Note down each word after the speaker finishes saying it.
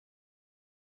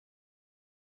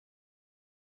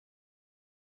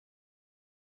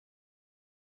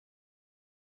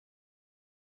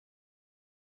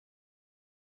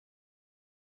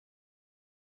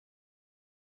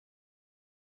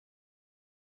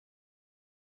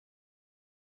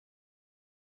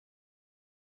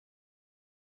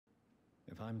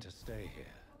I'm to stay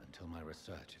here until my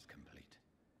research is complete,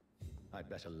 I'd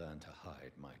better learn to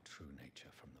hide my true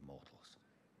nature from the mortals.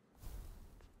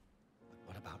 But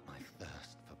what about my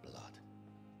thirst for blood?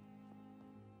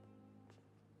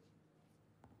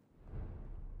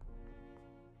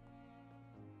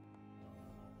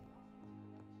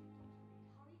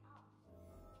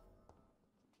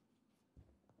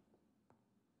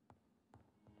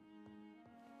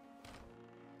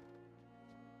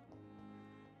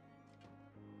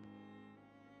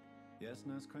 Yes,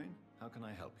 Nurse Crane? How can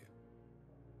I help you?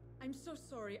 I'm so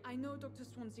sorry. I know Dr.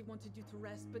 Swansea wanted you to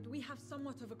rest, but we have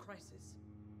somewhat of a crisis.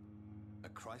 A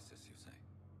crisis, you say?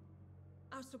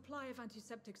 Our supply of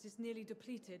antiseptics is nearly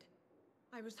depleted.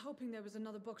 I was hoping there was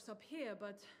another box up here,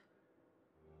 but...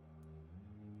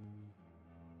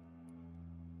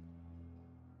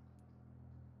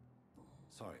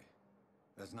 Sorry.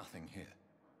 There's nothing here.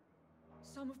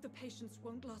 Some of the patients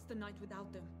won't last the night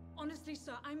without them. Honestly,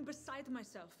 sir, I'm beside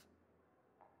myself.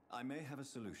 I may have a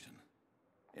solution.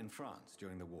 In France,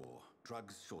 during the war,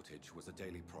 drugs shortage was a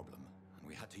daily problem, and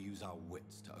we had to use our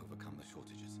wits to overcome the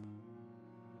shortages.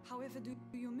 However do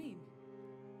you mean?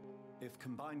 If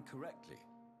combined correctly,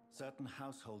 certain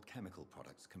household chemical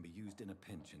products can be used in a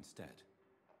pinch instead.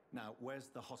 Now, where's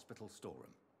the hospital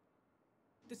storeroom?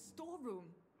 The storeroom?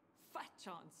 Fat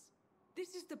chance.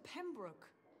 This is the Pembroke,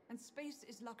 and space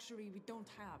is luxury we don't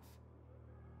have.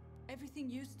 Everything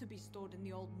used to be stored in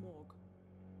the old morgue.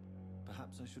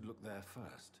 Perhaps I should look there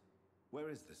first. Where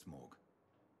is this morgue?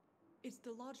 It's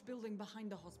the large building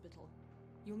behind the hospital.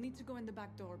 You'll need to go in the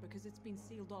back door because it's been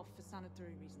sealed off for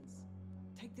sanitary reasons.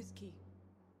 Take this key.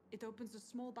 It opens a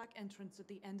small back entrance at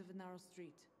the end of a narrow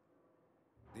street.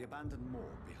 The abandoned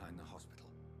morgue behind the hospital.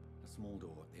 A small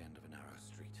door at the end of a narrow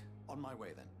street. On my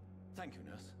way then. Thank you,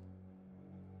 nurse.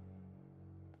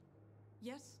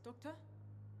 Yes, Doctor?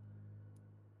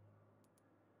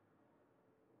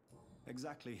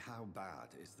 Exactly how bad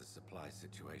is the supply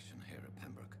situation here at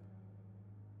Pembroke?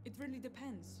 It really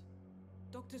depends.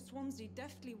 Dr. Swansea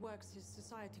deftly works his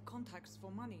society contacts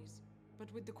for monies,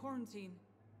 but with the quarantine,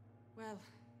 well,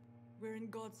 we're in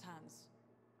God's hands.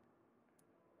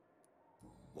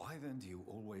 Why then do you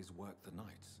always work the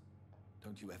nights?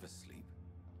 Don't you ever sleep?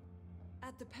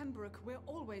 At the Pembroke, we're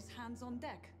always hands on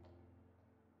deck.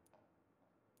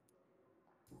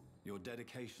 Your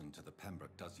dedication to the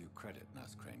Pembroke does you credit,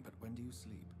 Nurse Crane, but when do you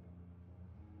sleep?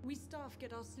 We staff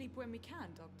get our sleep when we can,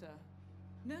 Doctor.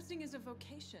 Nursing is a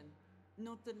vocation,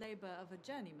 not the labor of a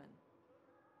journeyman.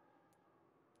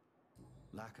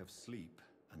 Lack of sleep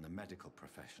and the medical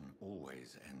profession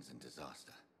always ends in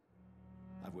disaster.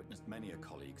 I've witnessed many a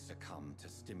colleague succumb to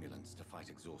stimulants to fight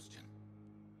exhaustion.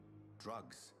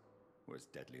 Drugs were as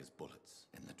deadly as bullets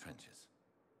in the trenches.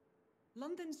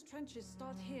 London's trenches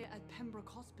start here at Pembroke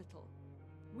Hospital.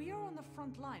 We are on the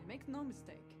front line, make no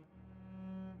mistake.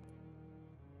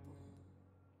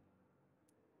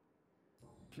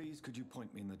 Please, could you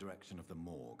point me in the direction of the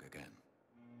morgue again?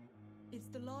 It's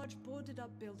the large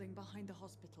boarded-up building behind the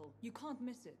hospital. You can't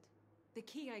miss it. The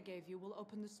key I gave you will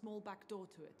open the small back door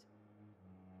to it.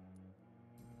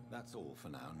 That's all for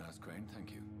now, Nurse Crane,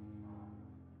 thank you.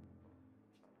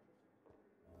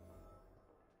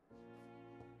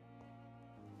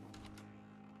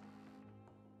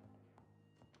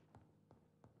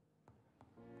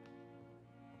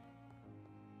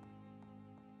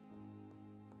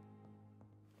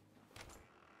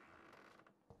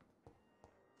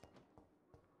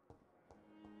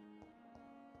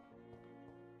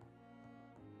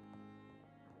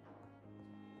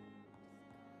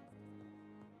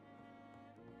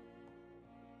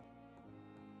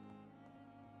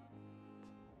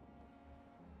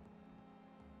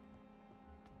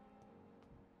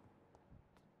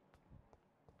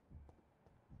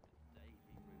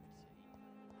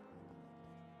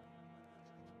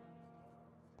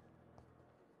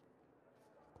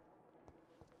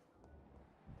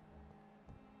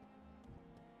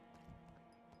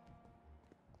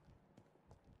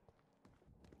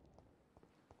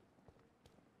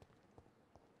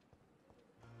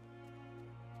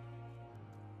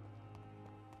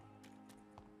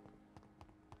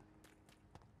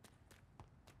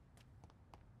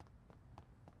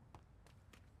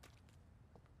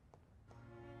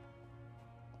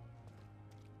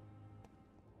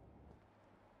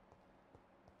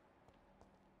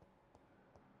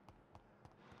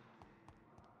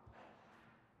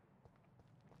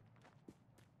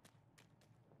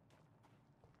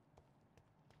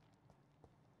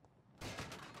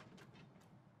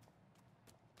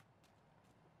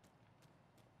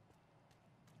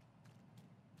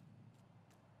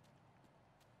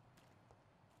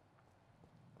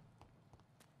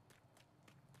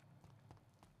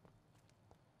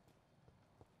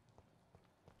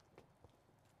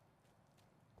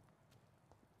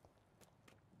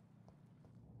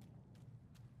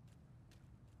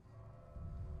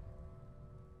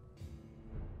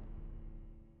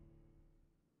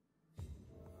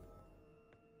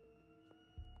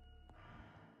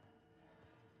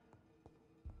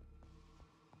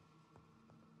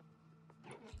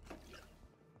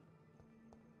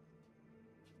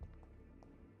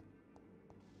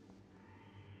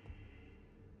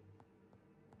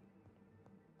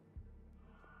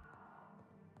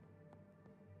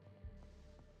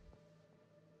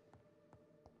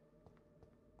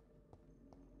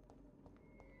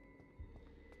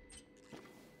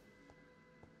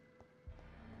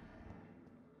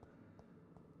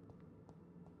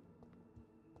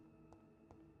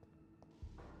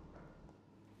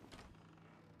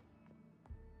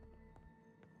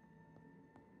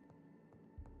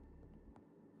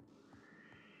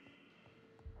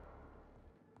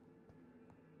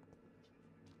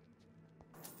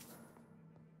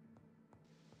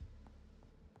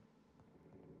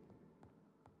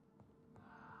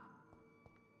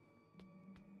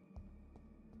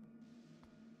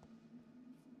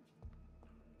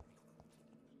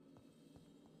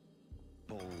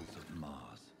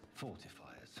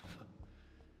 Fortifiers.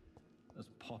 As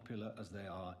popular as they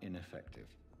are ineffective.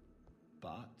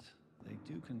 But they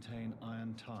do contain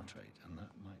iron tartrate, and that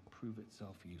might prove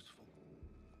itself useful.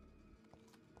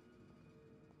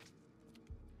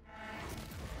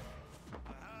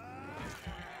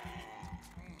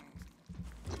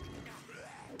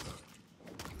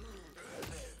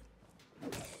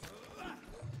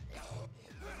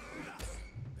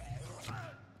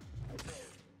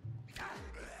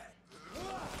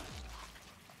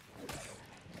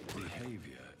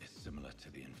 Behavior is similar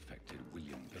to the infected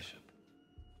William Bishop.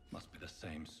 Must be the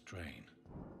same strain.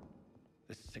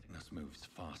 This sickness moves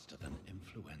faster than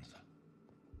influenza.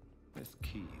 This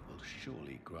key will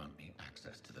surely grant me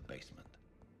access to the basement.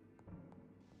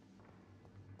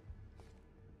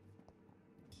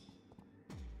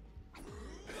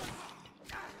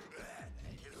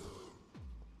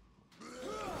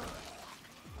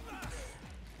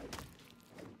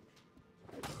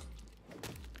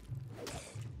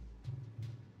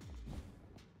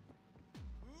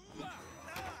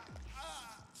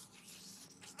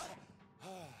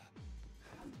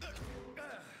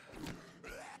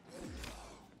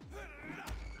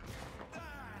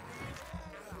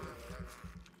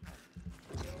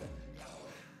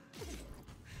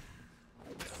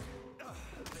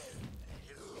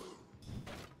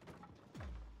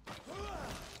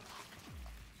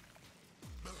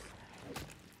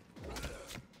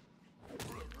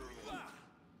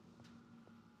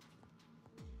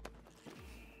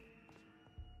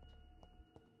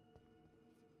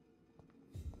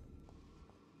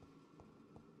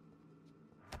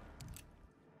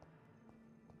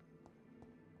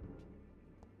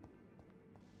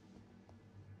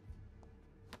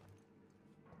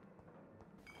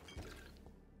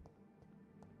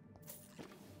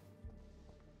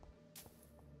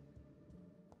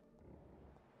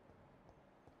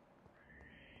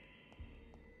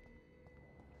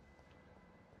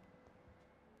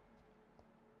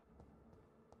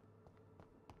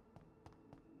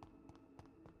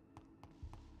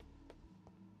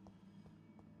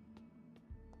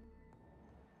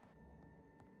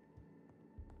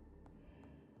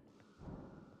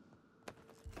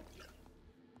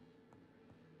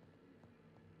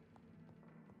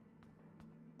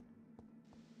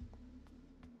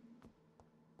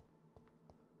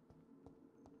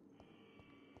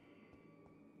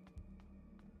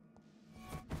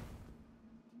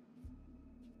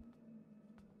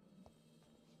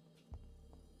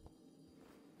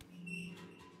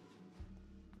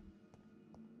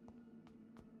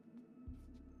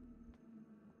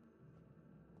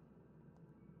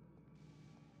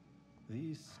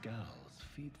 These scowls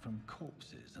feed from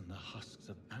corpses and the husks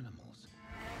of animals.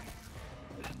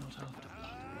 They're not after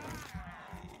blood.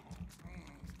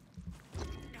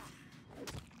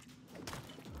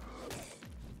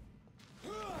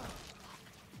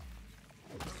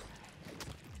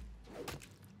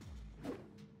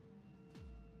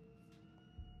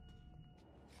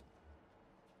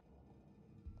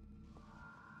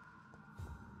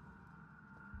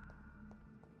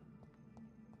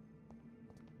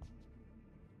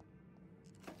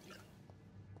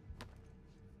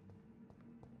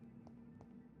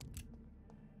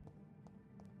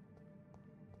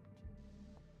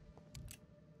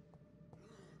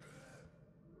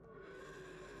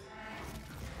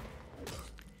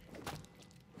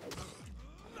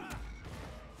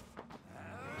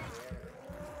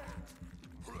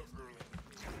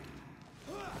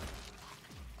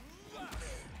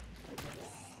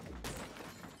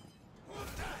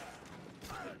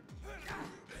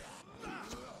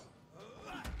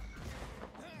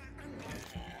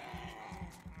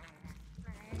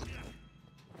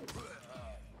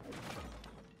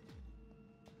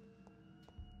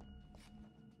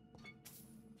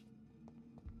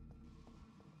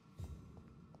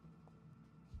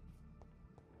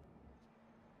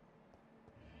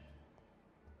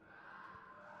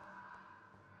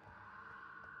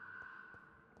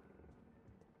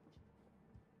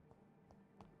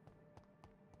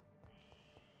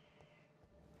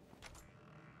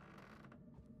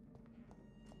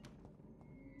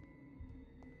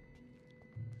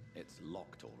 It's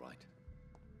locked, all right.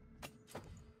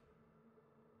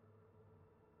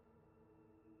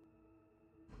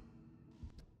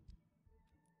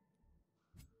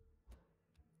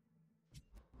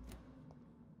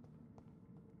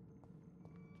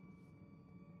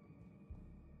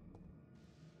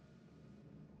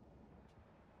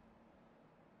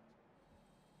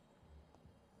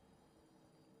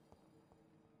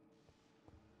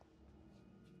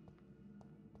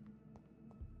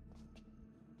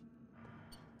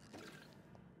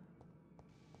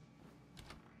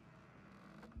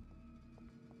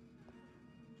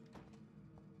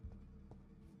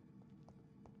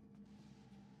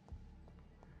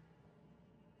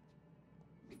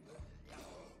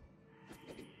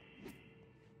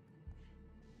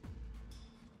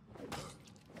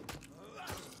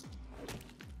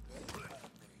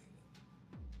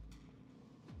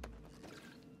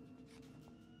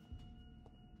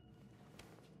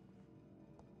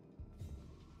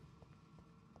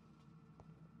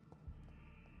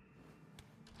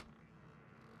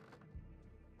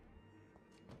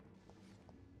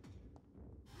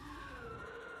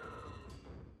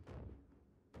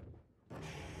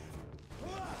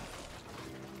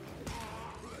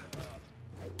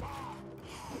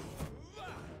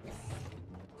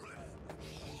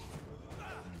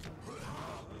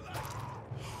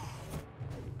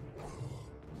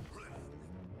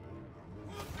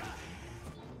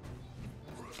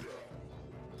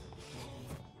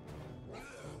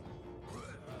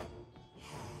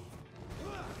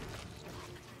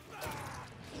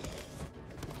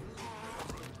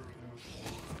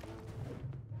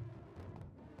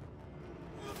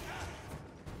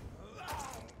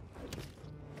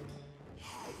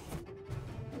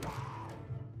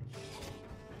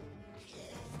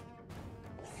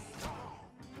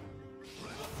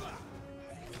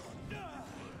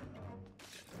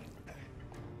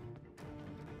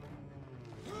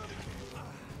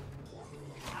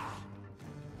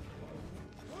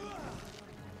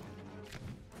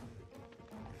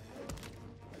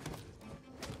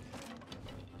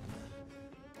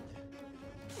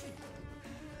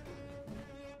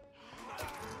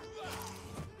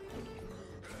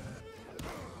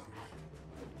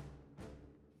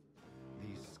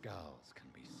 Skulls can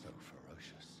be so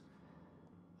ferocious.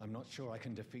 I'm not sure I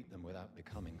can defeat them without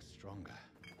becoming stronger.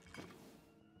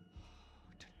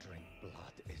 To drink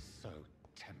blood is so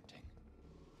tempting.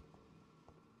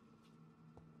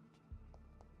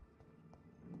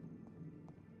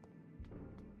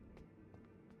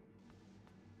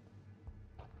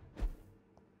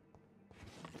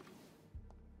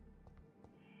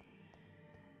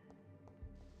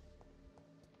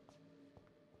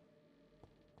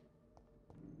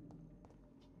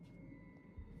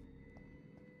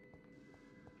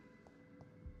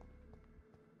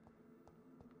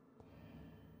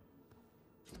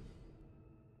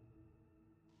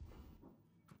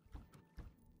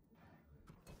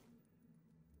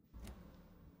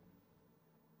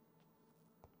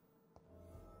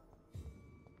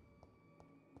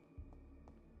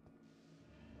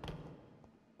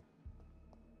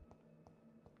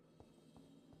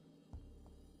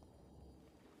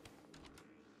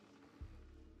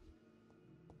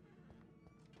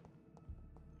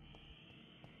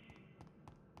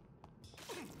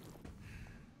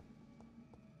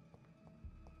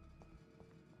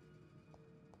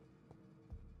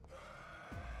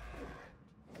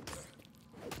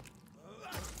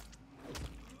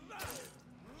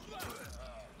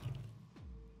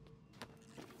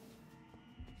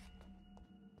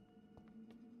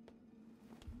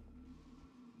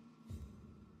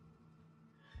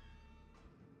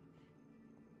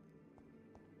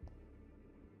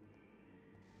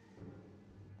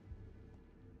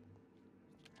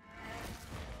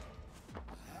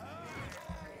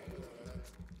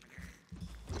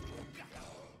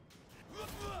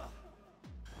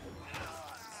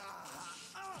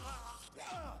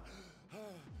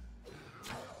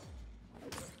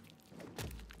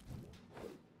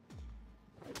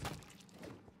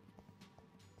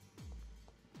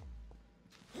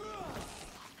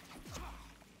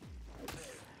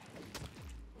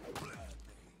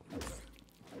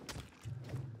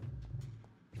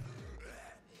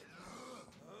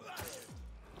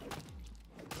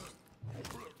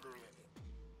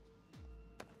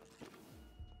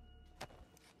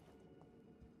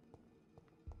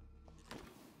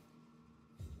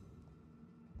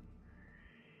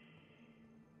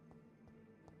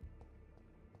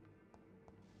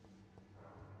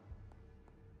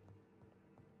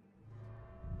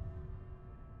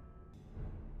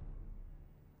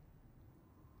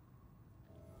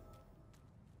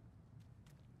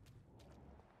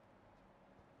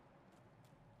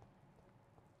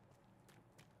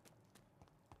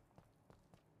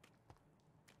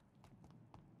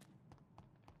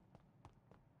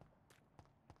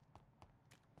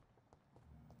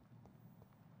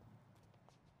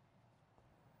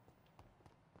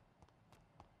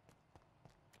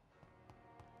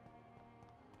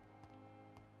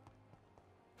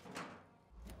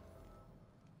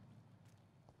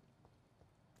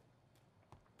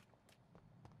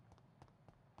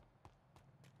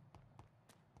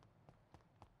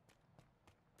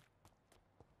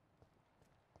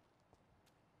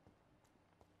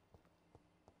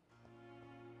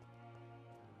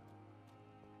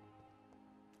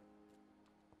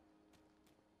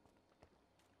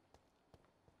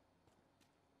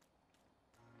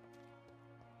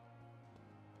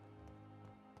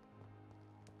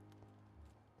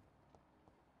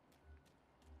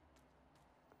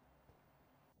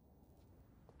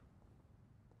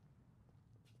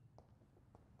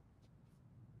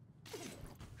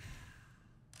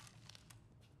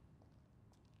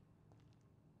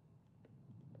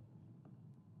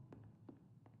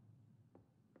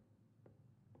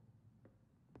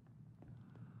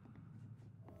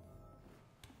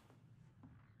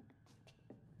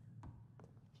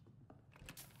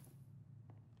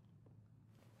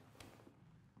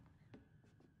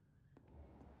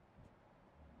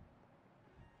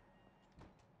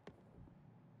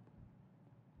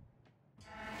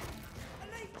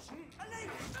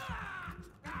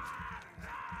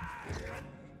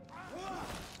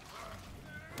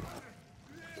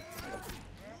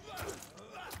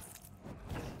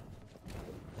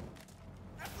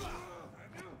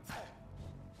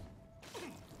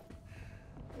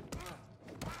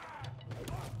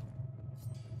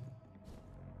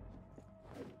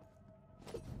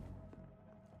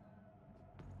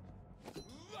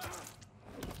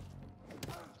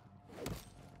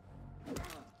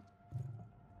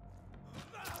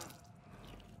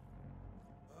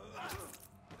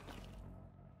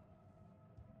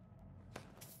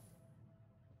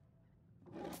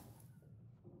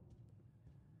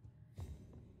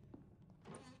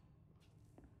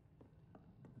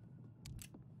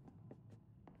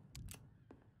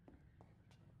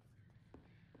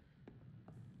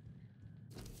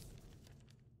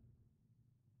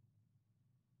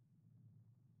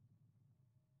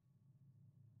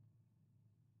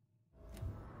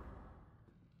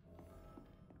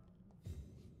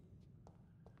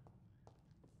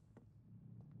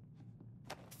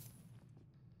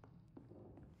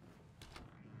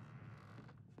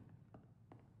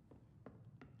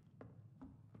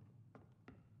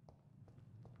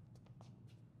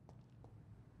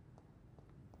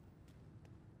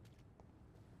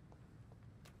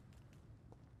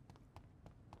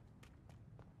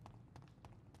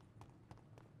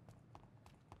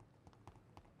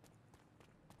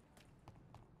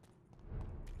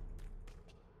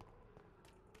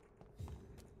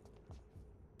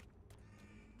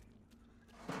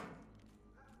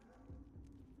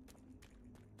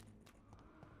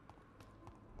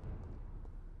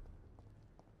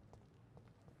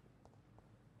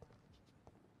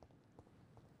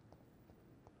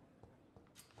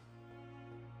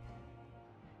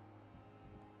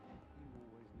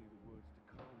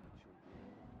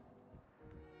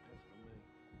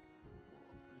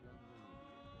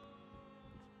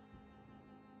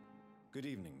 Good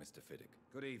evening, Mr. Fiddick.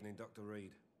 Good evening, Dr.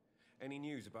 Reed. Any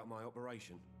news about my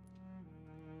operation?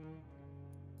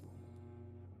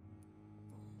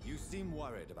 You seem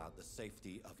worried about the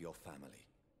safety of your family.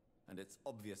 And it's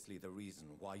obviously the reason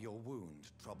why your wound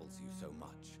troubles you so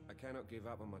much. I cannot give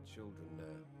up on my children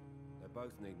now. They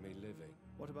both need me living.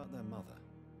 What about their mother,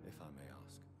 if I may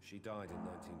ask? She died in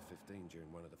 1915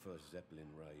 during one of the first Zeppelin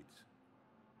raids.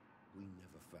 We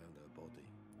never found her body.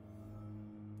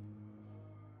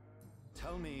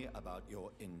 Tell me about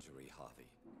your injury, Harvey.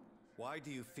 Why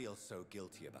do you feel so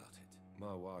guilty about it?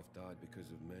 My wife died because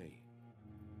of me.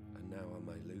 And now I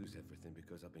may lose everything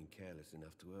because I've been careless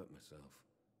enough to hurt myself.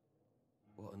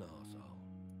 What an arsehole.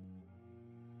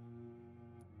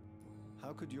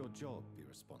 How could your job be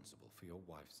responsible for your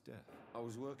wife's death? I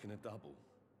was working a double.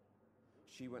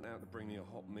 She went out to bring me a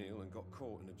hot meal and got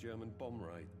caught in a German bomb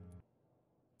raid.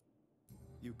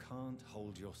 You can't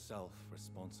hold yourself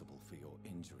responsible for your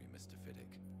injury, Mr.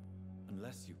 Fiddick,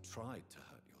 unless you tried to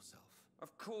hurt yourself.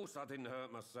 Of course I didn't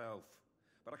hurt myself.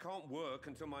 But I can't work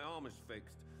until my arm is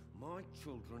fixed. My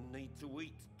children need to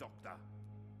eat, Doctor.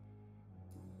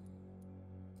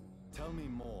 Tell me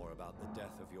more about the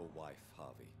death of your wife,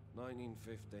 Harvey.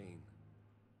 1915.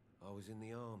 I was in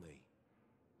the army,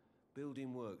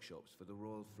 building workshops for the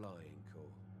Royal Flying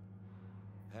Corps.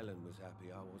 Helen was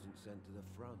happy I wasn't sent to the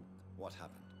front. What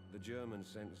happened? The Germans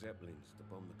sent Zeppelins to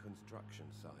bomb the construction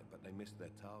site, but they missed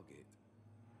their target.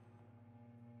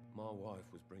 My wife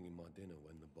was bringing my dinner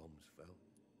when the bombs fell.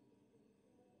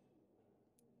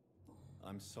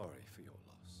 I'm sorry for your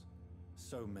loss.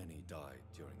 So many died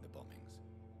during the bombings.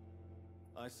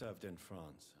 I served in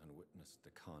France and witnessed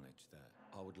the carnage there.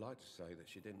 I would like to say that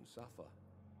she didn't suffer.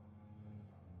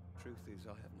 Truth is,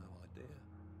 I have no idea.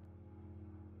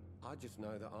 I just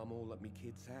know that I'm all that me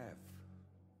kids have.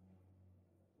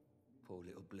 Poor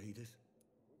little bleeders.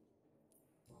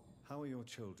 How are your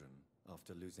children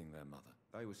after losing their mother?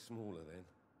 They were smaller then.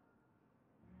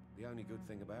 The only good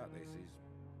thing about this is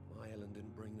my Helen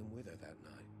didn't bring them with her that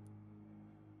night.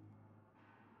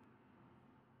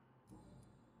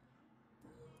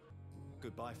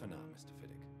 Goodbye for now, Mr.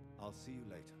 Fiddick. I'll see you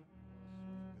later.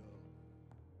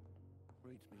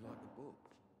 Girl. Reads me like a book.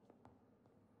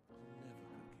 Never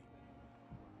cookie.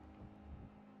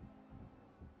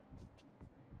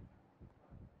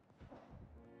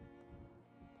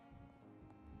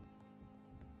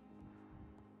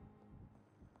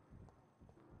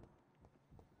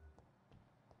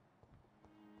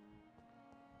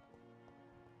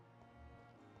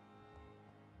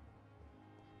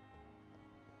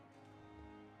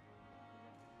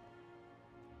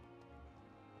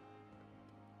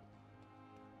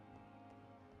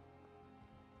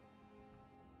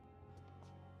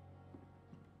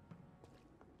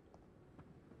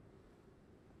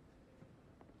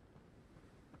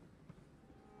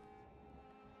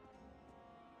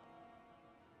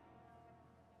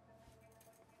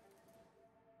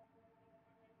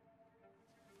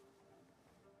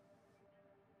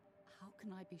 How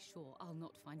can I be sure I'll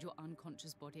not find your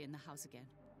unconscious body in the house again?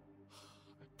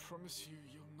 I promise you,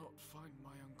 you'll not find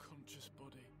my unconscious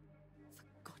body.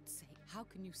 For God's sake, how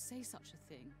can you say such a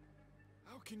thing?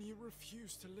 How can you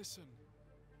refuse to listen?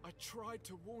 I tried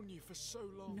to warn you for so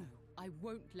long. No, I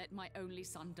won't let my only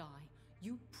son die.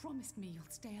 You promised me you'll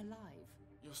stay alive.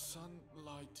 Your son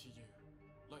lied to you,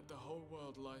 like the whole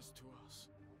world lies to us.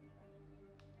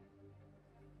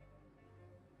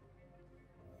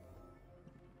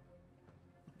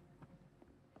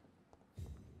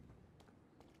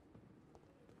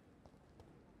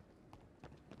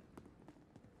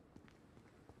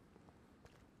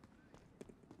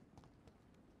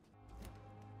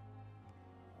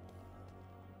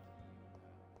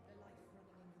 The life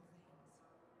running in your veins.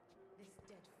 This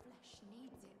dead flesh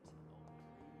needs it.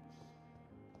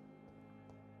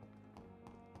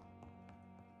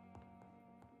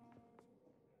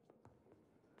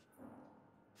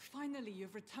 Finally,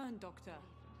 you've returned, Doctor.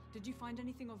 Did you find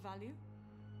anything of value?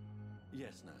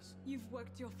 Yes, nurse. You've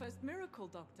worked your first miracle,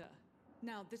 Doctor.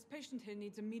 Now, this patient here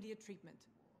needs immediate treatment.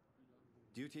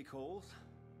 Duty calls.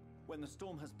 When the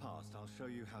storm has passed, I'll show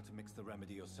you how to mix the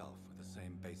remedy yourself with the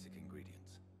same basic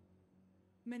ingredients.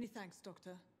 Many thanks,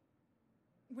 Doctor.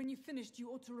 When you've finished,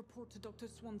 you ought to report to Dr.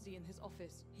 Swansea in his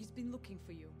office. He's been looking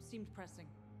for you. Seemed pressing.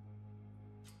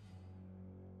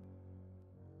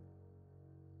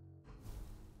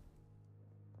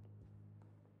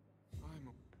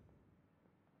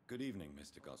 Good evening,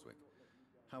 Mr. Goswick.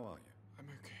 How are you? I'm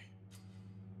okay.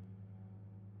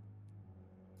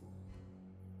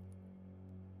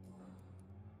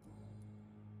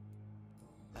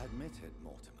 Admit it,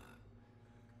 Mortimer.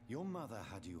 Your mother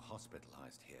had you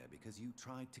hospitalized here because you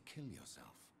tried to kill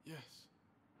yourself. Yes,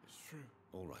 it's true.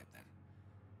 All right, then.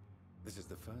 This is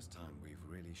the first time we've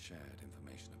really shared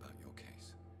information about your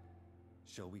case.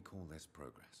 Shall we call this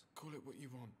progress? Call it what you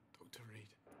want, Dr.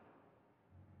 Reed.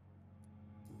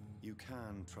 You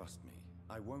can trust me.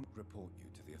 I won't report you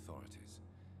to the authorities.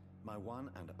 My one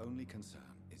and only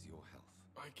concern is your health.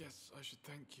 I guess I should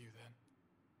thank you then.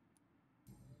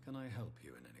 Can I help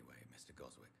you in any way, Mr.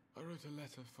 Goswick? I wrote a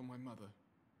letter for my mother.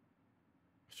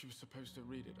 She was supposed to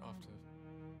read it after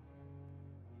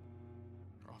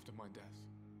my death.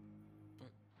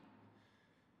 But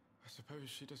I suppose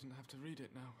she doesn't have to read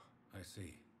it now. I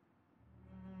see.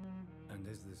 And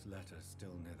is this letter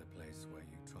still near the place where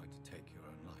you tried to take your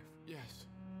own life? Yes.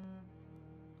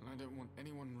 And I don't want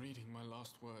anyone reading my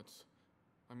last words.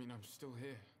 I mean, I'm still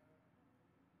here.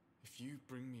 If you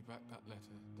bring me back that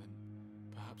letter, then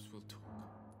perhaps we'll talk.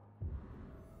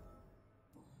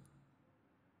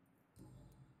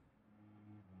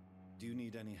 Do you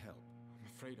need any help? I'm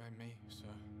afraid I may,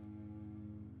 sir.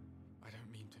 I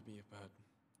don't mean to be a burden.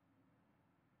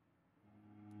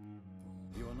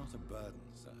 You are not a burden,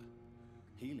 sir.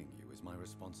 Healing you is my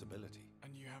responsibility.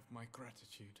 And you have my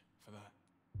gratitude for that.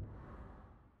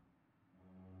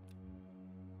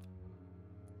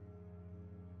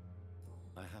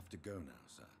 I have to go now,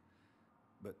 sir.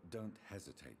 But don't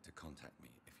hesitate to contact me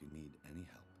if you need any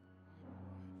help.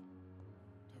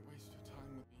 Don't waste your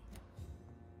time with me.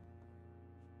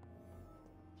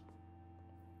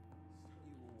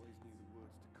 You always knew the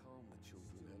words to calm the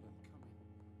children, Helen.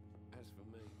 As for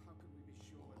me, how can we be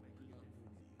sure when they blood with you?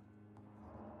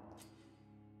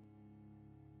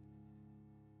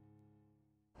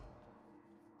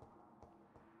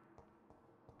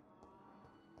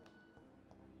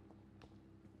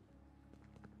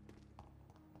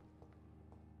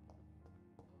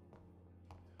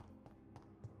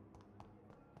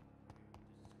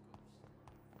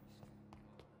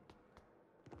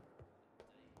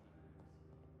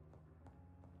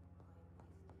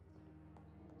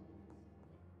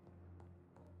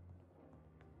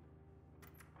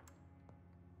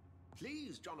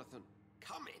 Please, Jonathan,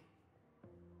 come in.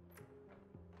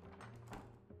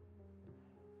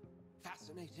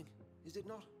 Fascinating, is it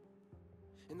not?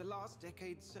 In the last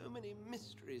decade, so many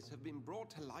mysteries have been brought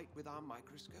to light with our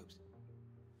microscopes.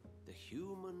 The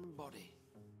human body,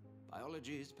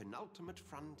 biology's penultimate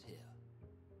frontier.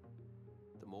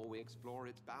 The more we explore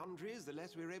its boundaries, the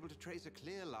less we're able to trace a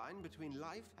clear line between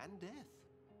life and death.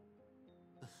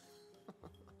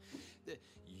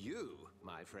 You,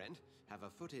 my friend, have a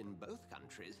foot in both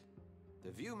countries.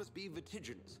 The view must be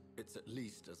vertiginous. It's at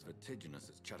least as vertiginous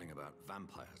as chatting about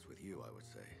vampires with you, I would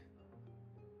say.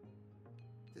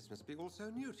 This must be all so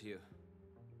new to you.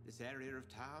 This area of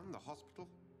town, the hospital,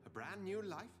 a brand new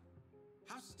life.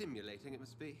 How stimulating it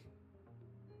must be.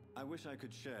 I wish I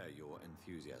could share your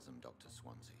enthusiasm, Dr.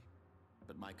 Swansea.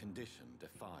 But my condition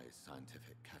defies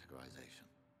scientific categorization.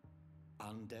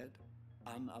 Undead?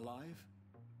 Unalive?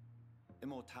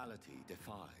 Immortality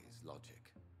defies logic.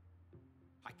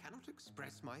 I cannot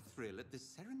express my thrill at this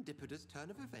serendipitous turn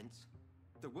of events.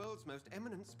 The world's most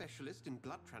eminent specialist in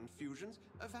blood transfusions,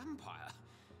 a vampire.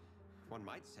 One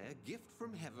might say a gift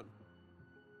from heaven.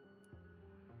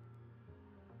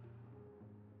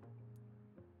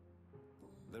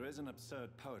 There is an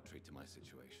absurd poetry to my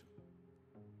situation.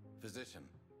 Physician,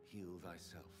 heal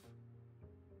thyself.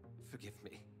 Forgive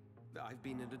me. I've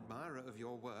been an admirer of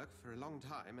your work for a long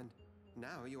time, and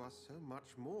now you are so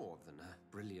much more than a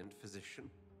brilliant physician.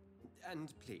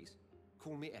 And please,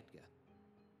 call me Edgar.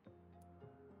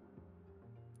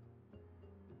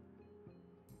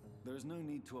 There is no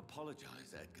need to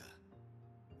apologize, Edgar.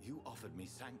 You offered me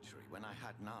sanctuary when I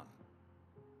had none.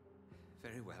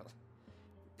 Very well.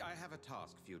 I have a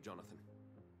task for you, Jonathan.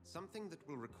 Something that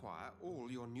will require all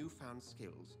your newfound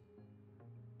skills.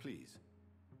 Please,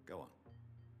 go on.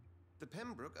 The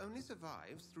Pembroke only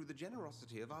survives through the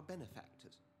generosity of our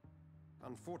benefactors.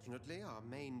 Unfortunately, our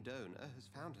main donor has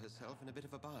found herself in a bit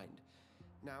of a bind.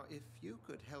 Now, if you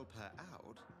could help her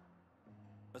out...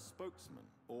 A spokesman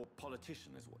or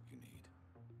politician is what you need.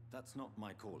 That's not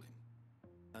my calling.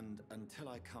 And until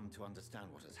I come to understand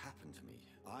what has happened to me,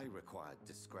 I require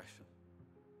discretion.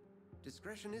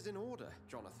 Discretion is in order,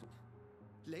 Jonathan.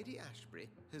 Lady Ashbury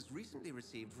has recently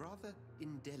received rather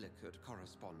indelicate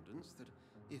correspondence that,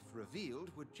 if revealed,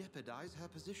 would jeopardize her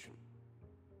position.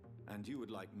 And you would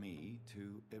like me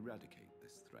to eradicate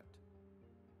this threat?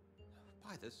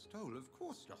 By the stole, of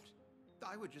course not.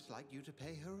 I would just like you to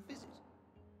pay her a visit.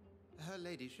 Her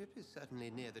ladyship is certainly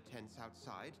near the tents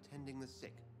outside, tending the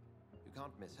sick. You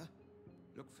can't miss her.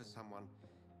 Look for someone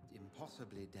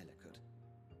impossibly delicate.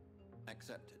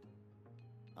 Accepted.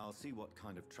 I'll see what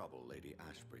kind of trouble Lady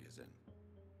Ashbury is in.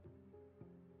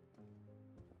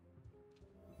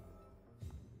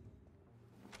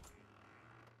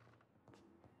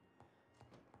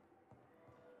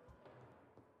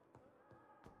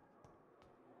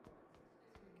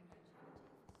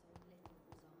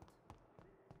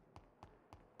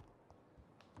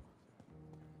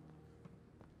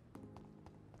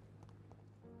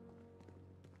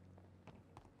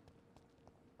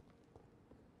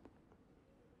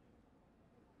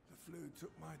 The flu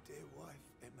took my dear wife,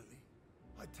 Emily.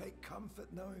 I take comfort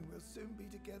knowing we'll soon be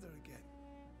together again.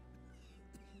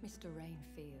 Mr.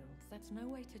 Rainfield, that's no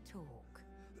way to talk.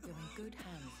 You're in good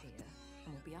hands here,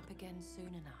 and we'll be up again soon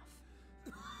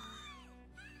enough.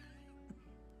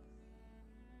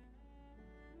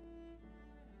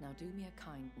 Now do me a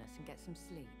kindness and get some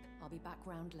sleep. I'll be back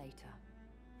round later.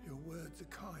 Your words are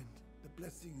kind, the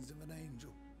blessings of an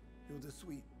angel. You're the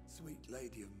sweet, sweet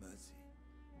Lady of Mercy.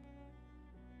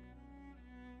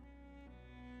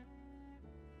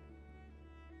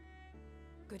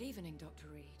 Good evening, Dr.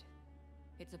 Reed.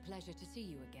 It's a pleasure to see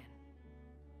you again.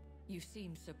 You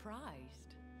seem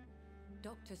surprised.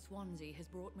 Dr. Swansea has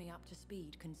brought me up to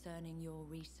speed concerning your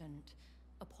recent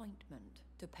appointment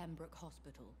to Pembroke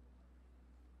Hospital.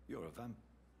 You're a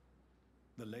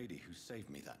the lady who saved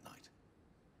me that night,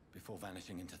 before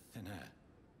vanishing into thin air.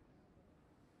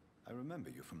 I remember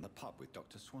you from the pub with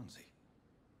Dr. Swansea.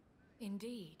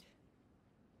 Indeed.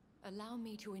 Allow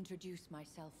me to introduce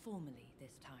myself formally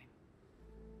this time.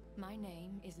 My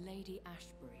name is Lady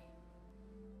Ashbury.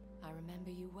 I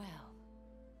remember you well,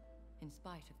 in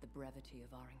spite of the brevity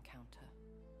of our encounter.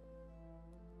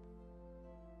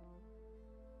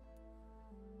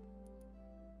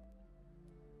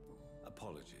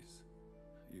 Apologies.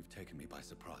 You've taken me by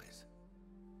surprise.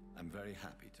 I'm very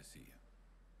happy to see you.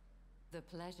 The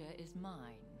pleasure is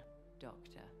mine,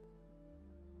 Doctor.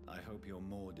 I hope you're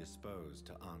more disposed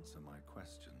to answer my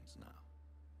questions now.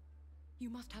 You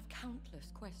must have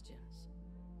countless questions,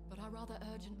 but our rather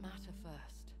urgent matter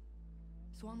first.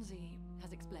 Swansea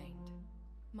has explained.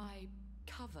 My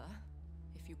cover,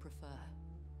 if you prefer,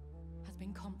 has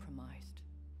been compromised.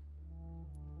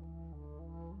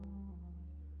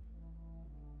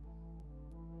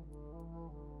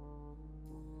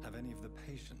 Have any of the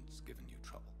patients given you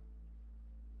trouble?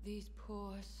 These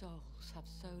poor souls have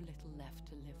so little left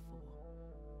to live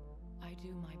for. I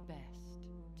do my best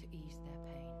to ease their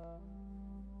pain.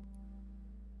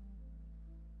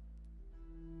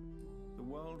 The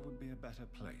world would be a better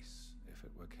place if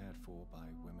it were cared for by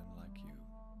women like you.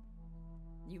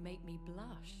 You make me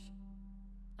blush.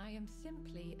 I am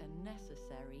simply a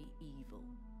necessary evil.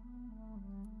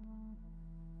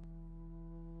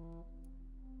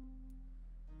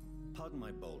 Pardon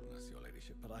my boldness, Your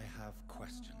Ladyship, but I have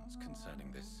questions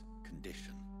concerning this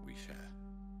condition we share.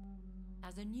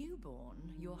 As a newborn,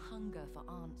 your hunger for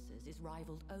answers is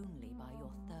rivaled only by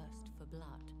your thirst for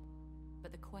blood.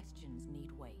 But the questions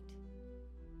need wait.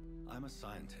 I'm a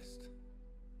scientist.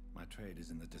 My trade is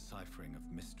in the deciphering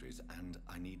of mysteries, and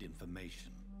I need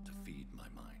information to feed my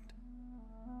mind.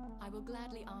 I will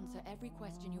gladly answer every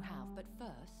question you have, but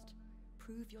first,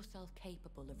 prove yourself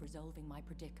capable of resolving my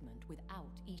predicament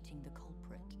without eating the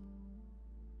culprit.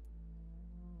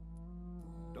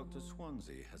 Dr.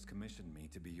 Swansea has commissioned me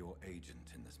to be your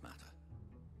agent in this matter.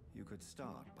 You could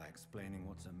start by explaining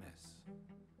what's amiss.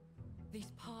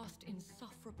 These past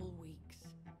insufferable weeks,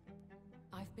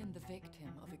 I've been the victim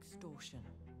of extortion.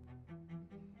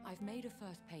 I've made a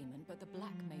first payment, but the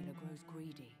blackmailer grows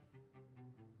greedy.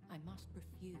 I must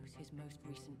refuse his most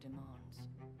recent demands.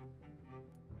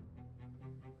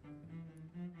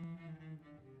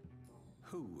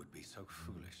 Who would be so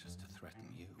foolish as to threaten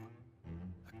you?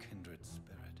 A kindred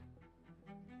spirit.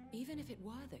 Even if it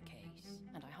were the case,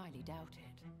 and I highly doubt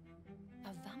it,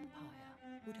 a vampire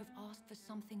would have asked for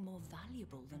something more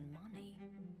valuable than money.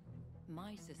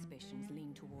 My suspicions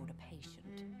lean toward a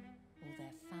patient, or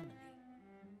their family.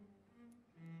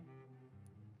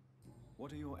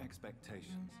 What are your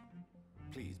expectations?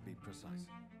 Please be precise.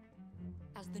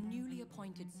 As the newly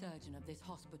appointed surgeon of this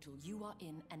hospital, you are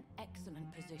in an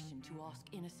excellent position to ask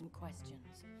innocent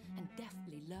questions and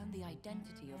deftly learn the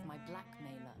identity of my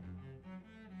blackmailer.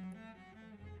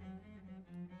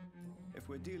 If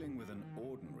we're dealing with an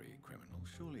ordinary criminal,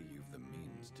 surely you've the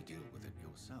means to deal with it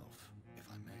yourself, if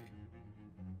I may.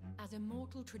 As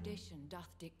immortal tradition doth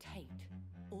dictate,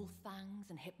 all fangs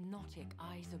and hypnotic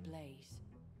eyes ablaze,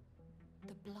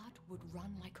 the blood would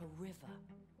run like a river.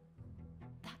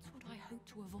 That's what I hope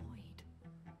to avoid.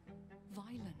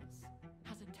 Violence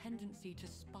has a tendency to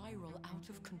spiral out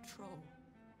of control.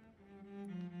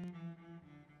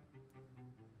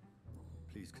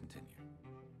 Please continue.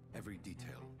 Every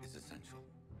detail is essential.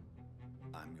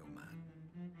 I'm your man.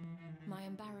 My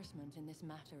embarrassment in this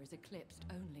matter is eclipsed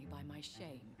only by my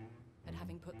shame at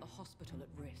having put the hospital at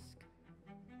risk.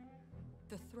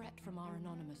 The threat from our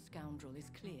anonymous scoundrel is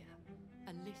clear.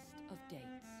 A list of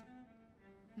dates.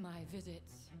 My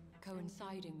visits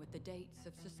coinciding with the dates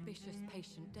of suspicious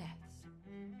patient deaths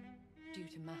due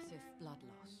to massive blood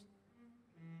loss.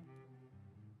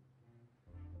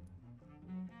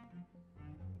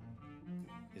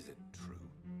 Is it true?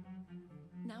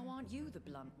 Now aren't you the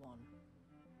blunt one?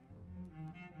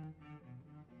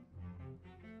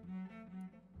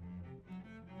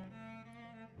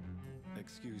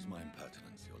 Excuse my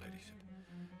impertinence, Your Ladyship.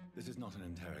 This is not an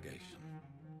interrogation.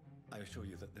 I assure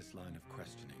you that this line of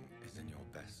questioning is in your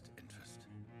best interest.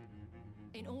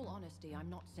 In all honesty, I'm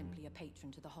not simply a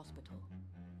patron to the hospital.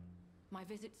 My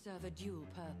visits serve a dual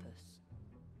purpose.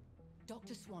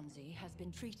 Dr. Swansea has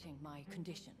been treating my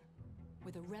condition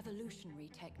with a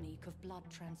revolutionary technique of blood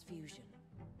transfusion.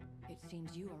 It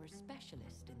seems you are a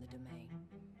specialist in the domain.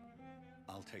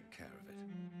 I'll take care of it.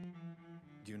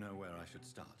 Do you know where I should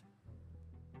start?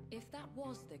 If that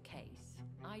was the case,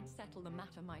 I'd settle the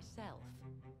matter myself.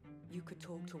 You could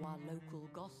talk to our local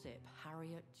gossip,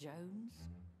 Harriet Jones.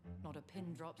 Not a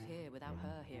pin drops here without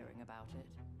her hearing about it.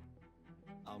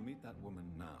 I'll meet that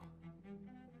woman now.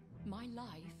 My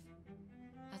life,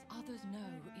 as others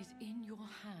know, is in your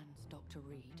hands, Dr.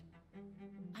 Reed.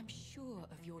 I'm sure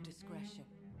of your discretion,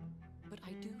 but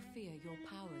I do fear your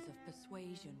powers of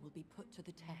persuasion will be put to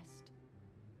the test.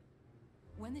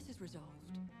 When this is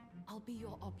resolved, I'll be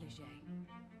your obligé.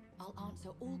 I'll answer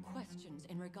all questions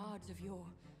in regards of your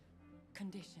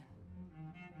condition.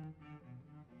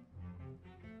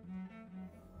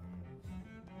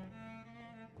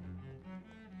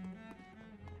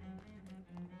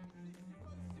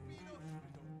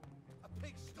 A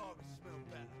pigsty would smell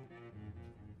better.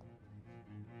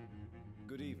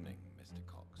 Good evening, Mr.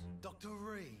 Cox. Dr.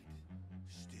 Reed.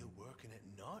 Still working at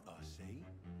night, I see.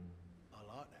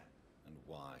 I like that. And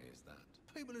why is that?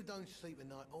 People who don't sleep at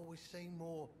night always seem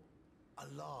more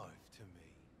alive to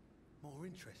me. More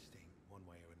interesting, one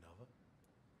way or another.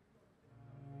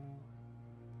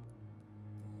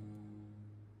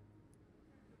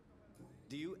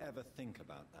 Do you ever think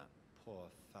about that poor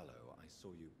fellow I saw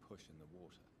you push in the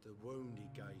water? The wound he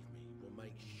gave me will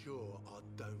make sure I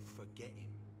don't forget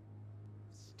him.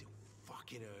 Still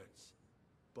fucking hurts.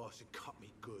 Boss had cut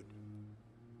me good.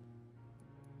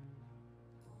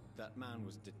 That man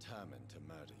was determined to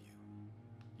murder you.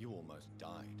 You almost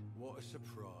died. What a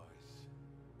surprise.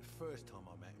 The first time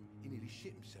I met him, he nearly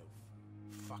shit himself.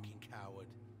 Fucking coward.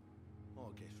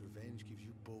 I guess revenge gives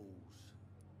you balls.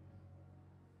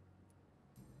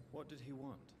 What did he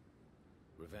want?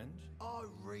 Revenge? I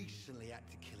recently had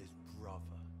to kill his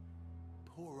brother.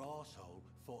 Poor arsehole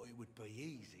thought it would be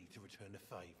easy to return the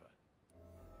favor.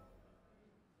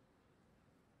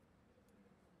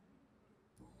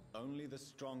 Only the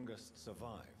strongest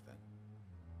survive, then?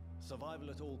 Survival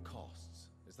at all costs.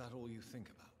 Is that all you think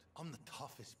about? I'm the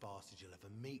toughest bastard you'll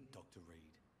ever meet, Dr.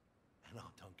 Reed. And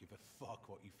I don't give a fuck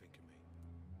what you think of me.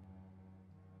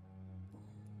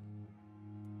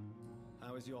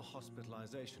 How is your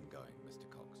hospitalization going, Mr.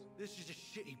 Cox? This is a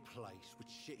shitty place with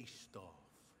shitty staff.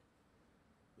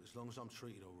 But as long as I'm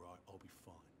treated all right, I'll be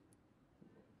fine.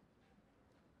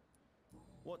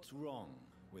 What's wrong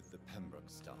with the Pembroke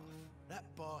staff? That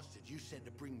bastard you sent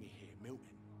to bring me here,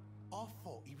 Milton. I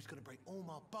thought he was going to break all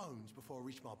my bones before I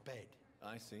reached my bed.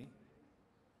 I see.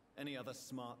 Any other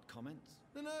smart comments?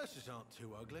 The nurses aren't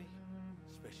too ugly.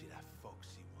 Especially that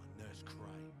foxy one, Nurse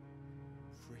Cray.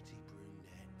 Pretty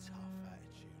brunette, tough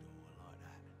attitude, all like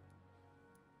that.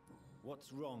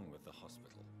 What's wrong with the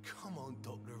hospital? Come on,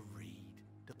 Dr. Reed.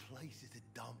 The place is a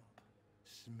dump.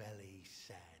 Smelly,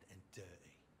 sad, and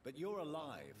dirty. But you're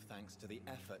alive thanks to the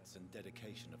efforts and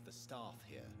dedication of the staff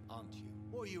here, aren't you?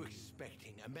 What are you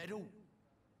expecting, a medal?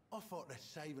 I thought that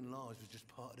saving lives was just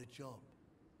part of the job.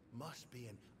 Must be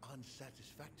an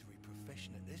unsatisfactory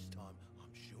profession at this time,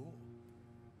 I'm sure.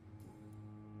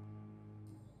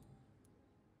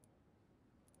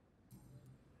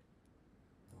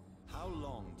 How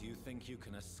long do you think you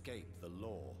can escape the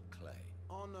law, Clay?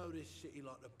 I know this city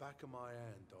like the back of my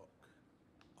hand, Doc.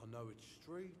 I know its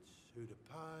streets, who to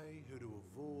pay, who to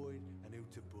avoid, and who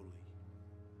to bully.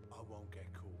 I won't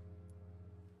get caught.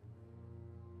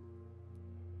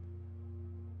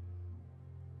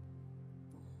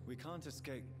 We can't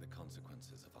escape the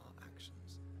consequences of our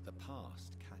actions. The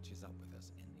past catches up with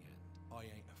us in the end. I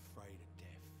ain't afraid of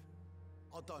death.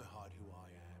 I don't hide who I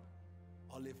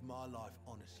am. I live my life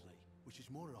honestly, which is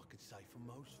more than I could say for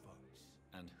most folks.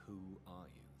 And who are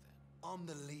you, then? I'm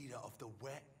the leader of the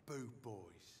Wet Boot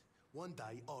Boys. One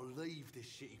day, I'll leave this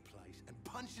shitty place and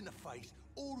punch in the face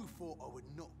all who thought I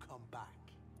would not come back.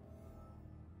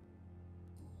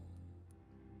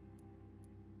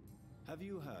 Have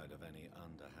you heard of any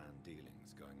underhand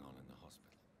dealings going on in the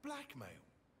hospital? Blackmail?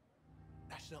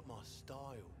 That's not my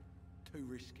style. Too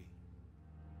risky.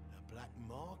 The black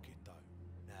market, though.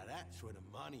 Now that's where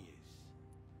the money is.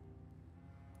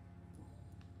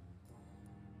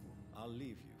 I'll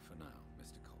leave you for now,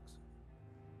 Mr. Cox.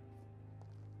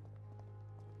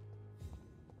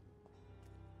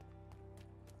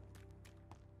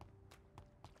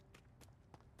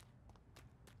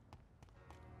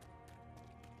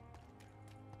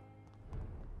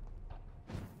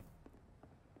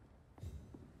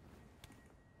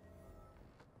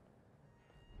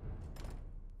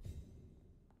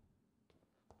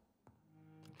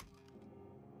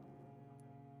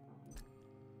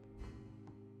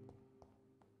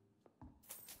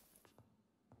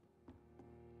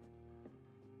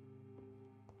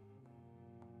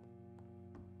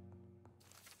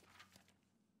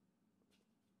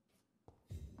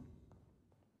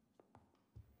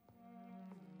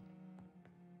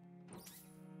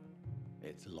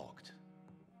 It's locked.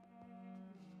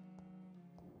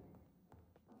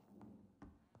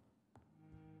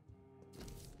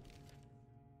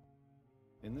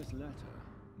 In this letter,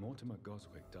 Mortimer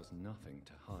Goswick does nothing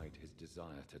to hide his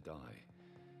desire to die.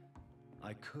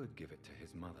 I could give it to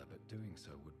his mother, but doing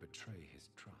so would betray his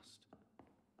trust.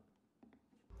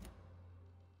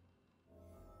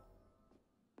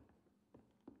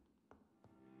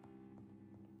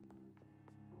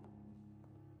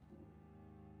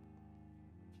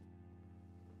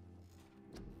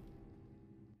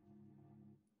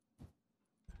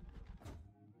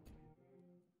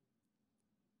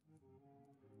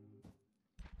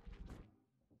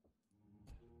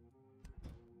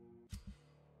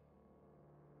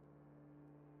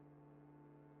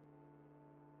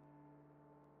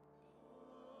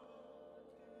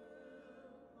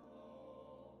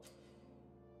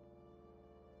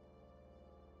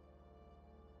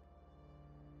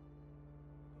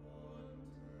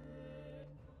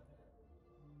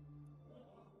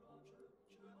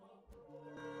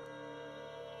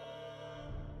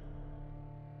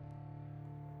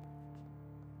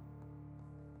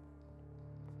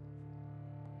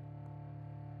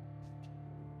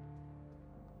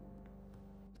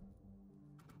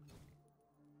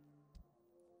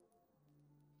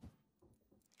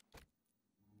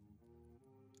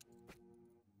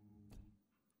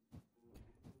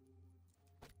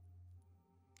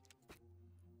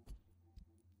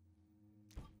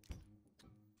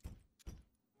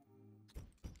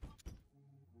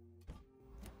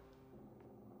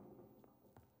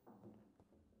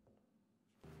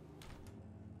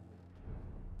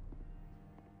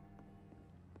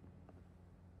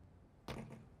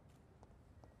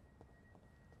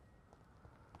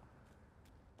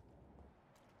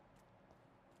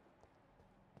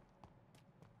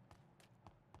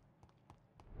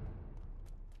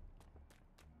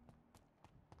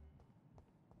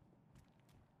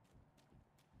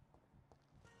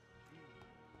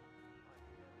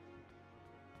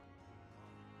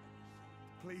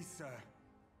 Please, sir.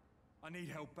 I need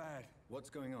help bad. What's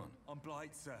going on? I'm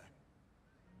Blight, sir.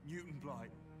 Mutant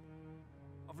Blight.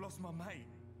 I've lost my mate.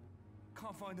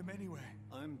 Can't find him anywhere.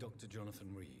 I'm Dr. Jonathan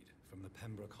Reed from the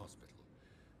Pembroke Hospital.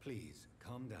 Please,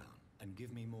 calm down and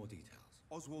give me more details.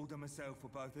 Oswald and myself were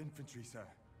both infantry, sir.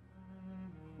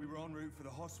 We were en route for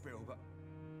the hospital, but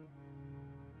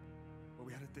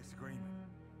we had a disagreement.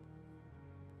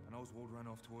 And Oswald ran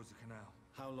off towards the canal.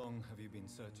 How long have you been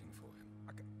searching for him?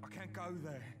 I can't go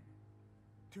there.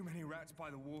 Too many rats by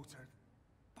the water.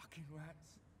 Fucking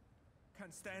rats.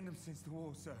 Can't stand them since the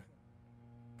war, sir.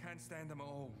 Can't stand them at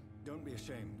all. Don't be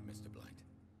ashamed, Mr. Blight.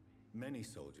 Many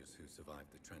soldiers who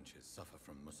survived the trenches suffer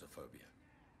from musophobia.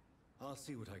 I'll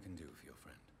see what I can do for your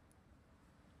friend.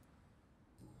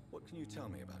 What can you tell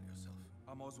me about yourself?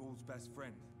 I'm Oswald's best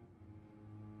friend.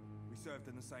 We served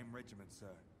in the same regiment,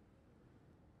 sir.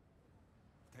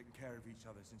 Taken care of each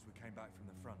other since we came back from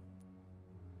the front.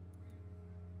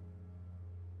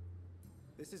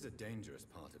 This is a dangerous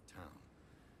part of town.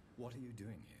 What are you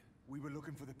doing here? We were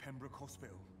looking for the Pembroke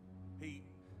Hospital. We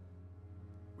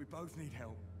both need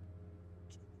help.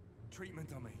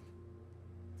 Treatment, I mean.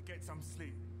 To get some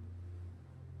sleep.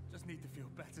 Just need to feel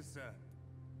better, sir.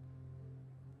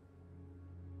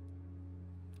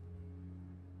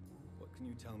 What can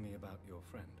you tell me about your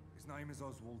friend? His name is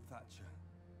Oswald Thatcher.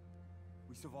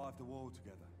 We survived the war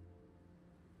together.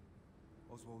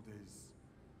 Oswald is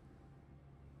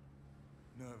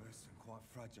nervous and quite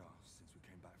fragile since we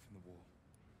came back from from the war.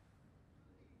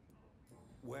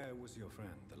 Where was your friend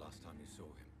the last time you saw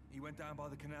him? He went down by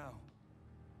the canal.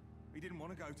 He didn't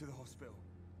want to go to the hospital.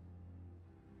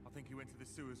 I think he went to the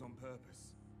sewers on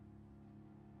purpose.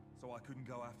 So I couldn't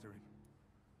go after him.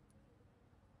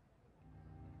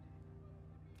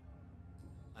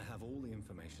 I have all the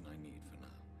information I need for now.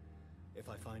 If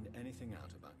I find anything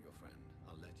out about your friend,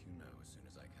 I'll let you know as soon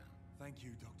as I can. Thank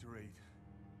you, Dr. Reed.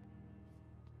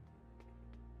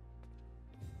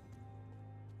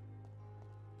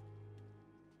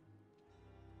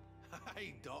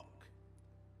 Hey, Doc.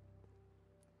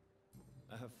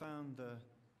 I have found the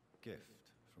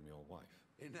gift from your wife.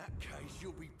 In that case,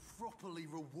 you'll be properly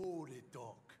rewarded,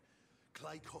 Doc.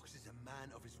 Clay Cox is a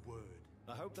man of his word.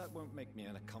 I hope that won't make me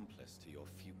an accomplice to your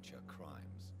future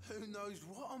crimes. Who knows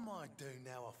what I might do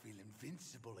now I feel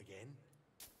invincible again?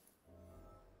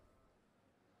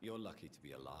 You're lucky to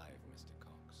be alive, Mr.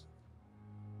 Cox.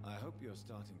 I hope you're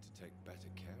starting to take better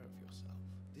care of yourself.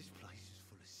 This place is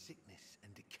full of sickness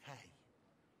and decay.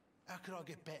 How could I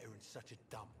get better in such a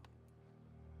dump?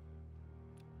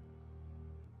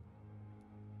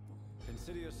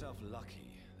 Consider yourself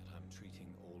lucky that I'm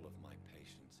treating all of my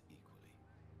patients equally.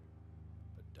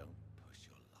 But don't push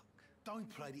your luck. Don't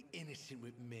play the innocent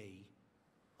with me.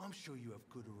 I'm sure you have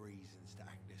good reasons to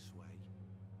act this way.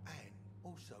 And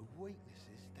also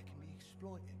weaknesses that can be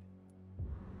exploited.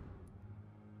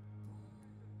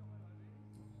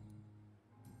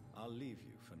 I'll leave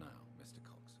you for now, Mr.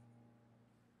 Cox.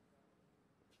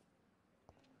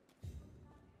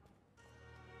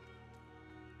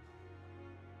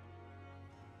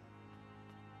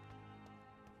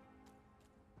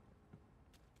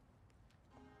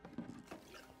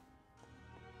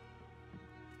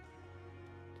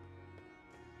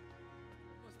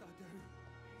 What's that do?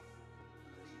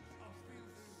 I feel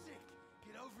sick.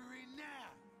 Get over here now.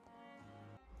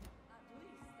 At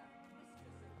least that mistress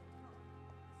of the cup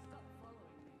stopped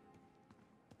following me.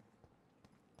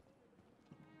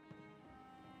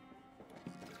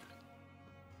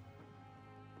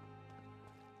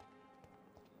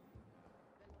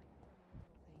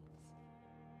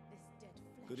 This dead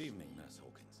flesh. Good evening, Nurse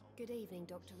Hawkins. Good evening,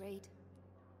 Dr. Reed.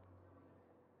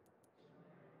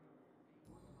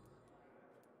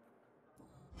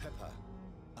 Pepper,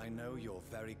 I know you're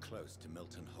very close to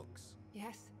Milton Hooks.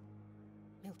 Yes,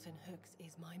 Milton Hooks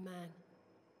is my man.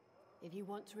 If you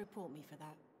want to report me for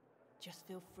that, just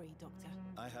feel free, Doctor.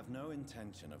 I have no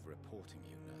intention of reporting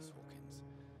you, Nurse Hawkins.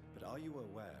 But are you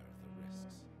aware of the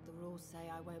risks? The rules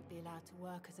say I won't be allowed to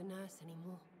work as a nurse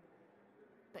anymore.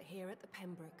 But here at the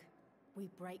Pembroke, we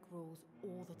break rules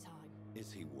all the time.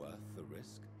 Is he worth the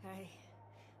risk? Hey,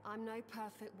 I'm no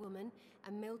perfect woman,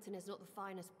 and Milton is not the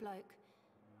finest bloke.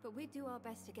 But we do our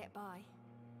best to get by.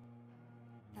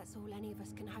 That's all any of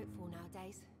us can hope for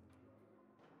nowadays.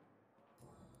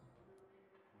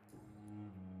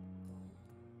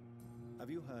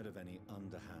 Have you heard of any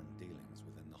underhand dealings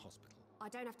within the hospital? I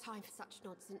don't have time for such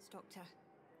nonsense, Doctor.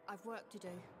 I've work to do.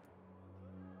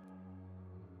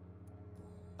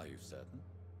 Are you certain?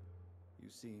 You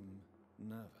seem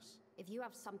nervous. If you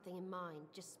have something in mind,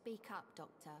 just speak up,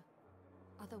 Doctor.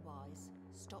 Otherwise,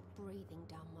 stop breathing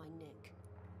down my neck.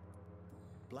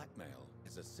 Blackmail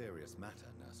is a serious matter,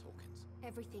 Nurse Hawkins.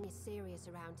 Everything is serious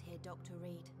around here, Dr.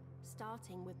 Reed.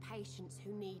 Starting with patients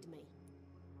who need me.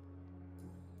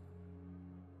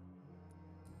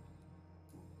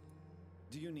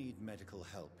 Do you need medical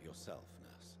help yourself,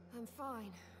 Nurse? I'm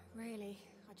fine, really.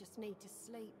 I just need to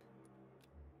sleep.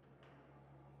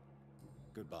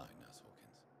 Goodbye, Nurse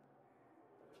Hawkins.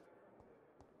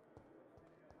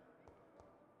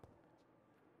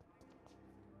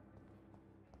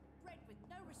 Bred with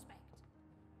no respect.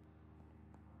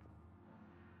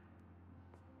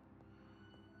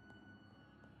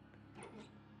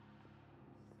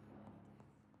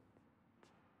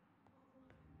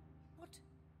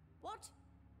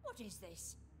 What is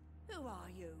this? Who are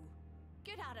you?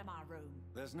 Get out of my room.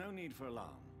 There's no need for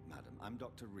alarm, madam. I'm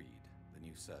Dr. Reed, the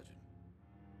new surgeon.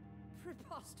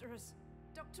 Preposterous.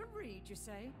 Dr. Reed, you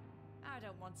say? I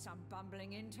don't want some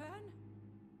bumbling intern.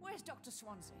 Where's Dr.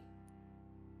 Swansea?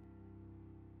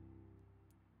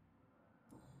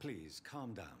 Please,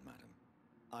 calm down, madam.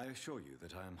 I assure you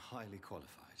that I am highly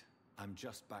qualified. I'm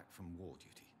just back from war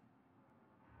duty.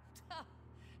 Ha!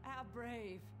 How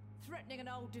brave. Threatening an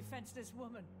old defenseless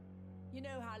woman. You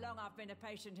know how long I've been a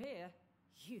patient here?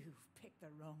 You've picked the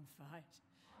wrong fight.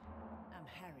 I'm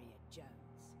Harriet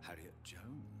Jones. Harriet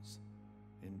Jones?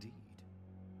 Indeed.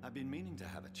 I've been meaning to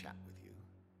have a chat with you.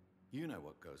 You know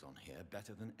what goes on here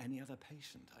better than any other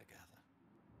patient, I gather.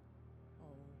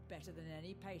 Oh, better than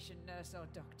any patient, nurse or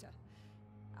doctor.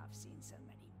 I've seen so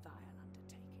many vile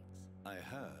undertakings. I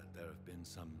heard there have been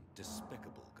some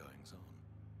despicable goings-on.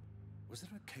 Was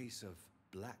there a case of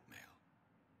blackmail?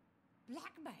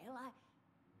 Blackmail?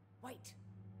 Wait.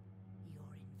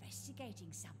 You're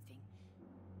investigating something.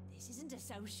 This isn't a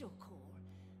social call.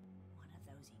 One of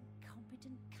those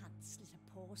incompetent cunts slit a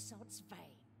poor sod's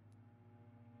vein.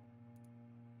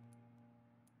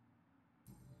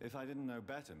 If I didn't know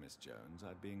better, Miss Jones,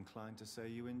 I'd be inclined to say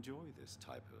you enjoy this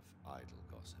type of idle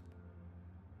gossip.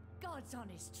 God's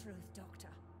honest truth, Doctor.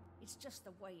 It's just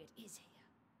the way it is here.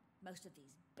 Most of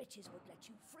these bitches would let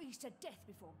you freeze to death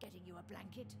before getting you a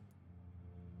blanket.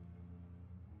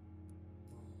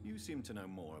 You seem to know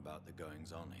more about the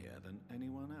goings-on here than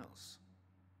anyone else.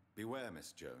 Beware,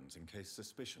 Miss Jones, in case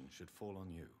suspicion should fall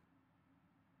on you.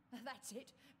 That's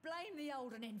it. Blame the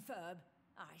old and infirm.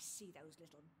 I see those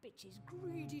little bitches'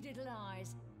 greedy little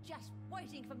eyes. Just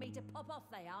waiting for me to pop off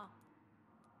they are.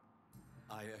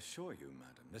 I assure you,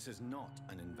 madam, this is not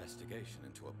an investigation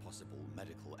into a possible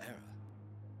medical error.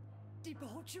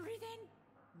 Debauchery,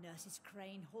 then? Nurses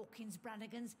Crane, Hawkins,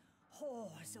 Brannigans,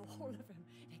 whores, all of them.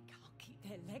 They can't keep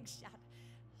their legs shut.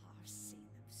 I've seen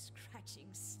them scratching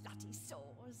slutty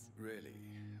sores. Really?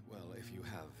 Well, if you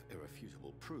have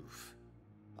irrefutable proof,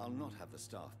 I'll not have the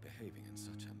staff behaving in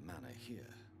such a manner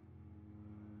here.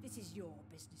 This is your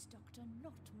business, Doctor,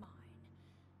 not mine.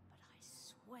 But I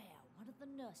swear one of the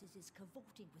nurses is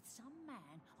cavorting with some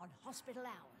man on hospital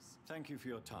hours. Thank you for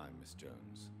your time, Miss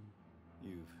Jones.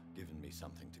 You've given me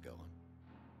something to go on.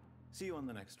 See you on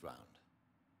the next round.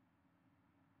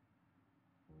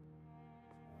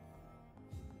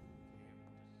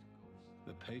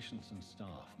 The patients and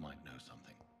staff might know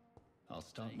something. I'll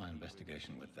start my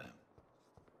investigation with them.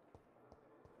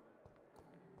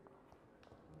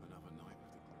 Another night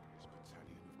with the glorious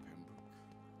battalion of Pembroke.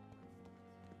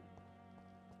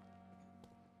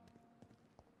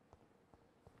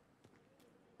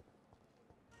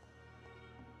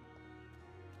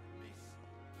 Miss,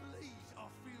 please, I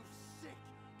feel sick.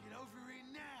 Get over here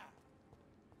now.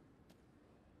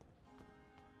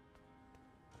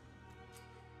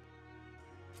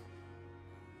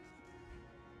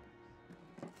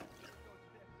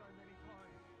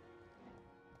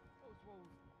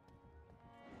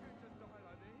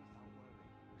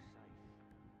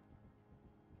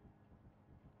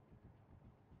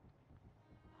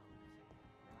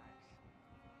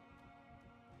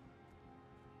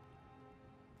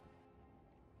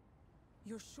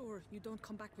 You're sure you don't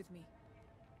come back with me?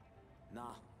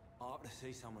 Nah, I have to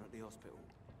see someone at the hospital.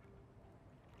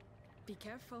 Be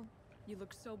careful. You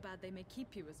look so bad they may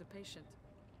keep you as a patient.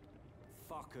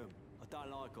 Fuck 'em. I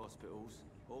don't like hospitals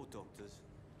or doctors.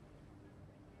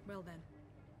 Well then,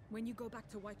 when you go back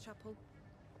to Whitechapel,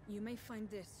 you may find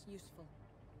this useful.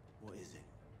 What is it?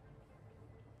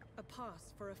 A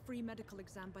pass for a free medical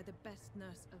exam by the best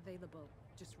nurse available.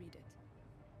 Just read it.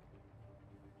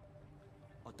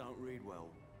 I don't read well,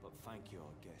 but thank you,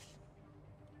 I guess.